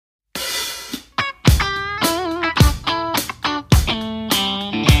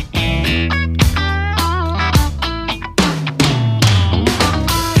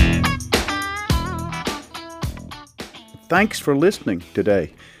Thanks for listening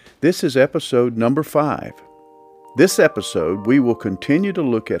today. This is episode number 5. This episode, we will continue to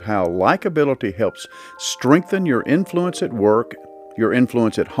look at how likability helps strengthen your influence at work, your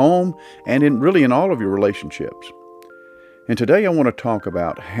influence at home, and in all of your relationships. And today I want to talk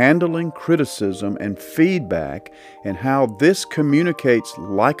about handling criticism and feedback and how this communicates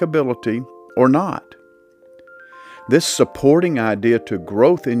likability or not. This supporting idea to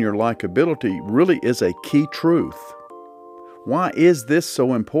growth in your likability really is a key truth. Why is this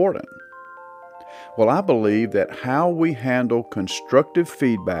so important? Well, I believe that how we handle constructive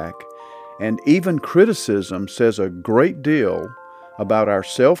feedback and even criticism says a great deal about our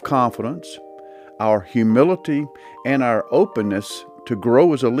self-confidence, our humility, and our openness to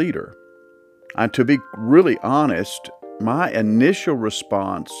grow as a leader. And to be really honest, my initial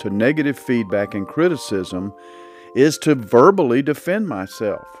response to negative feedback and criticism is to verbally defend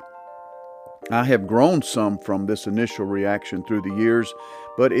myself. I have grown some from this initial reaction through the years,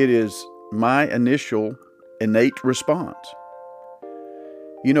 but it is my initial innate response.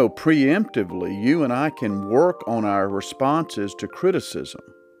 Preemptively, you and I can work on our responses to criticism.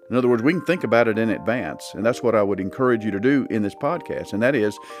 In other words, we can think about it in advance, and that's what I would encourage you to do in this podcast, and that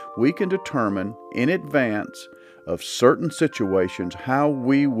is we can determine in advance of certain situations how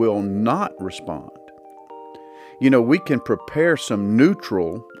we will not respond. We can prepare some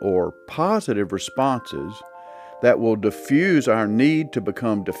neutral or positive responses that will diffuse our need to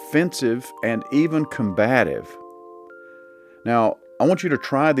become defensive and even combative. Now, I want you to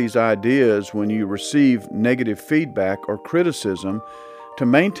try these ideas when you receive negative feedback or criticism to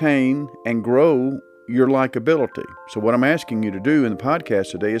maintain and grow your likability. So what I'm asking you to do in the podcast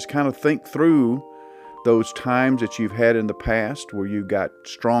today is kind of think through those times that you've had in the past where you got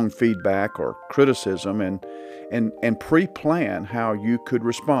strong feedback or criticism and pre-plan how you could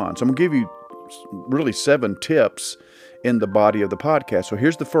respond. So I'm going to give you really 7 tips in the body of the podcast. So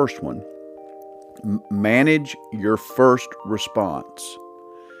here's the first one. Manage your first response.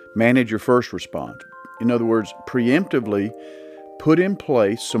 Manage your first response. In other words, preemptively put in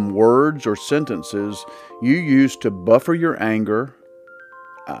place some words or sentences you use to buffer your anger,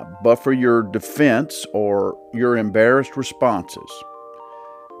 buffer your defense, or your embarrassed responses.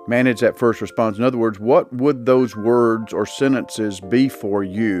 Manage that first response. In other words, what would those words or sentences be for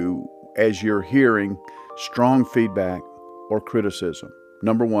you as you're hearing strong feedback or criticism?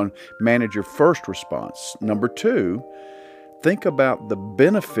 Number 1, manage your first response. Number 2, think about the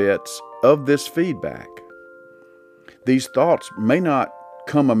benefits of this feedback. These thoughts may not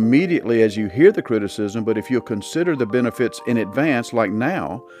come immediately as you hear the criticism, but if you'll consider the benefits in advance, like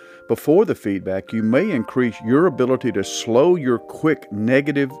now, before the feedback, you may increase your ability to slow your quick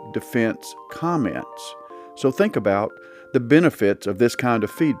negative defense comments. So think about the benefits of this kind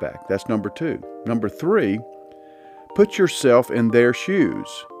of feedback. That's number 2. Number 3, put yourself in their shoes.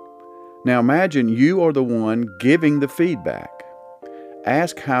 Now imagine you are the one giving the feedback.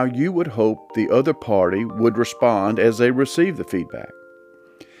 Ask how you would hope the other party would respond as they receive the feedback.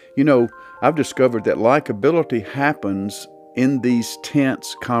 I've discovered that likability happens in these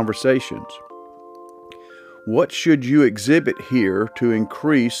tense conversations. What should you exhibit here to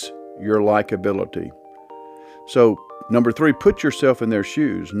increase your likability? So, number 3, put yourself in their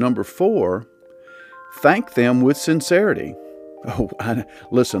shoes. Number 4, thank them with sincerity.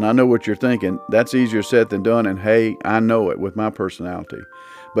 Listen, I know what you're thinking. That's easier said than done, and hey, I know it with my personality.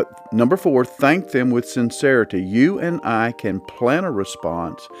 But number 4, thank them with sincerity. You and I can plan a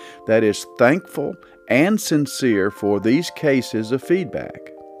response that is thankful and sincere for these cases of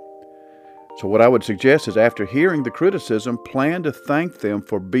feedback. So what I would suggest is after hearing the criticism, plan to thank them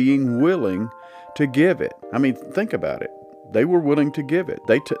for being willing to give it. Think about it. They were willing to give it.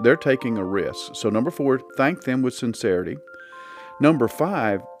 They're taking a risk. So number 4, thank them with sincerity. Number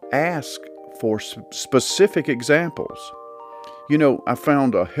 5, ask for specific examples. I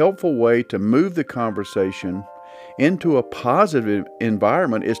found a helpful way to move the conversation into a positive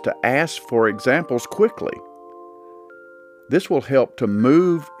environment is to ask for examples quickly. This will help to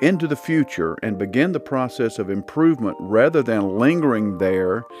move into the future and begin the process of improvement rather than lingering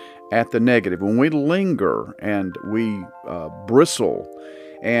there at the negative. When we linger and we bristle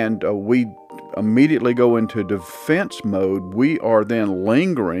and we immediately go into defense mode, we are then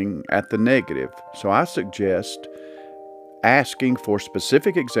lingering at the negative. So I suggest asking for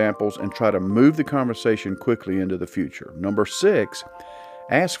specific examples and try to move the conversation quickly into the future. Number 6,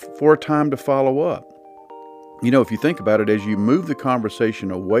 ask for a time to follow up. If you think about it, as you move the conversation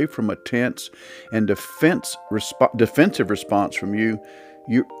away from a tense and defensive response from you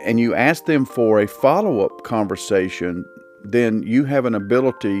ask them for a follow-up conversation, then you have an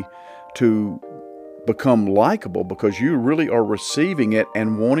ability to become likable because you really are receiving it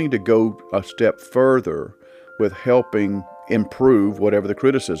and wanting to go a step further with helping improve whatever the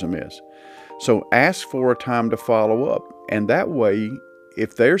criticism is. So ask for a time to follow up. And that way,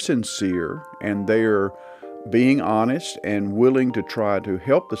 if they're sincere and they're being honest and willing to try to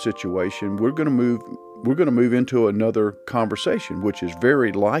help the situation, we're going to move into another conversation, which is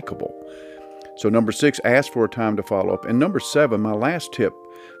very likable. So number 6, ask for a time to follow up. And number 7, my last tip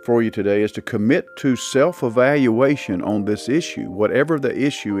for you today is to commit to self-evaluation on this issue, whatever the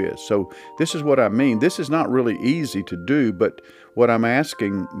issue is. So this is what I mean. This is not really easy to do, but what I'm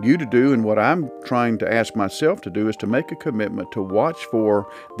asking you to do and what I'm trying to ask myself to do is to make a commitment to watch for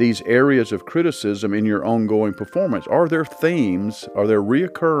these areas of criticism in your ongoing performance. Are there themes? Are there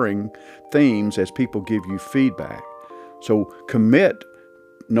reoccurring themes as people give you feedback? So commit.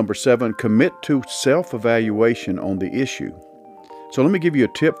 Number 7, commit to self-evaluation on the issue. So let me give you a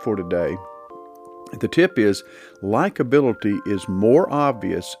tip for today. The tip is likability is more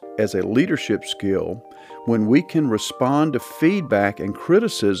obvious as a leadership skill when we can respond to feedback and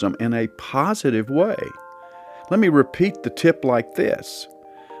criticism in a positive way. Let me repeat the tip like this.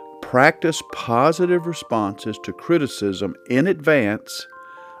 Practice positive responses to criticism in advance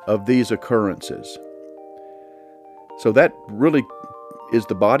of these occurrences. So that really is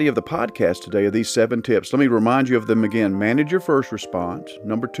the body of the podcast today of these 7 tips. Let me remind you of them again. Manage your first response.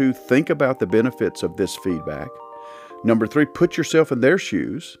 Number 2, think about the benefits of this feedback. Number 3, put yourself in their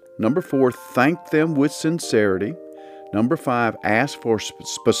shoes. Number 4, thank them with sincerity. Number 5, ask for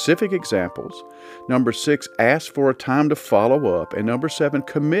specific examples. Number 6, ask for a time to follow up. And number 7,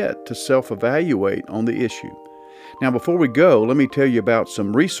 commit to self-evaluate on the issue. Now, before we go, let me tell you about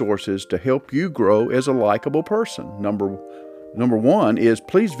some resources to help you grow as a likable person. Number 1 is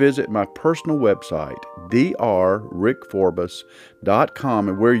please visit my personal website, drrickforbus.com,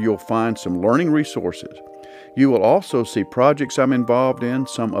 and where you'll find some learning resources. You will also see projects I'm involved in,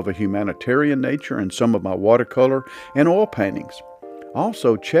 some of a humanitarian nature and some of my watercolor and oil paintings.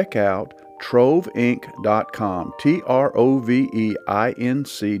 Also, check out troveinc.com,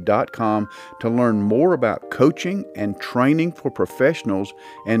 troveinc.com, to learn more about coaching and training for professionals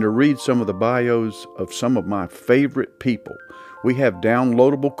and to read some of the bios of some of my favorite people. We have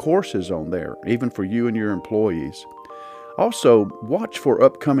downloadable courses on there, even for you and your employees. Also, watch for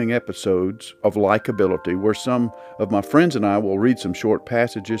upcoming episodes of Likeability, where some of my friends and I will read some short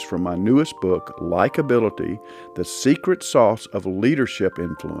passages from my newest book, Likeability, The Secret Sauce of Leadership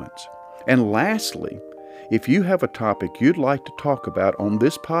Influence. And lastly, if you have a topic you'd like to talk about on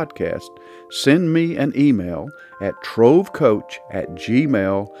this podcast, send me an email at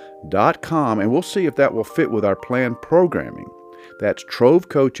trovecoach@gmail.com, and we'll see if that will fit with our planned programming. That's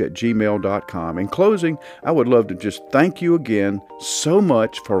trovecoach@gmail.com. In closing, I would love to just thank you again so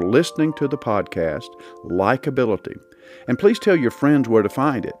much for listening to the podcast, Likeability. And please tell your friends where to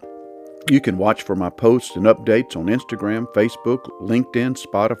find it. You can watch for my posts and updates on Instagram, Facebook, LinkedIn,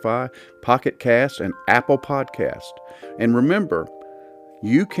 Spotify, Pocket Cast, and Apple Podcast. And remember,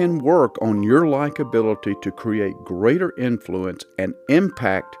 you can work on your likability to create greater influence and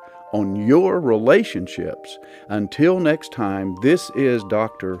impact on your relationships. Until next time, this is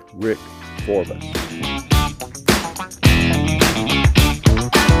Dr. Rick Forbus.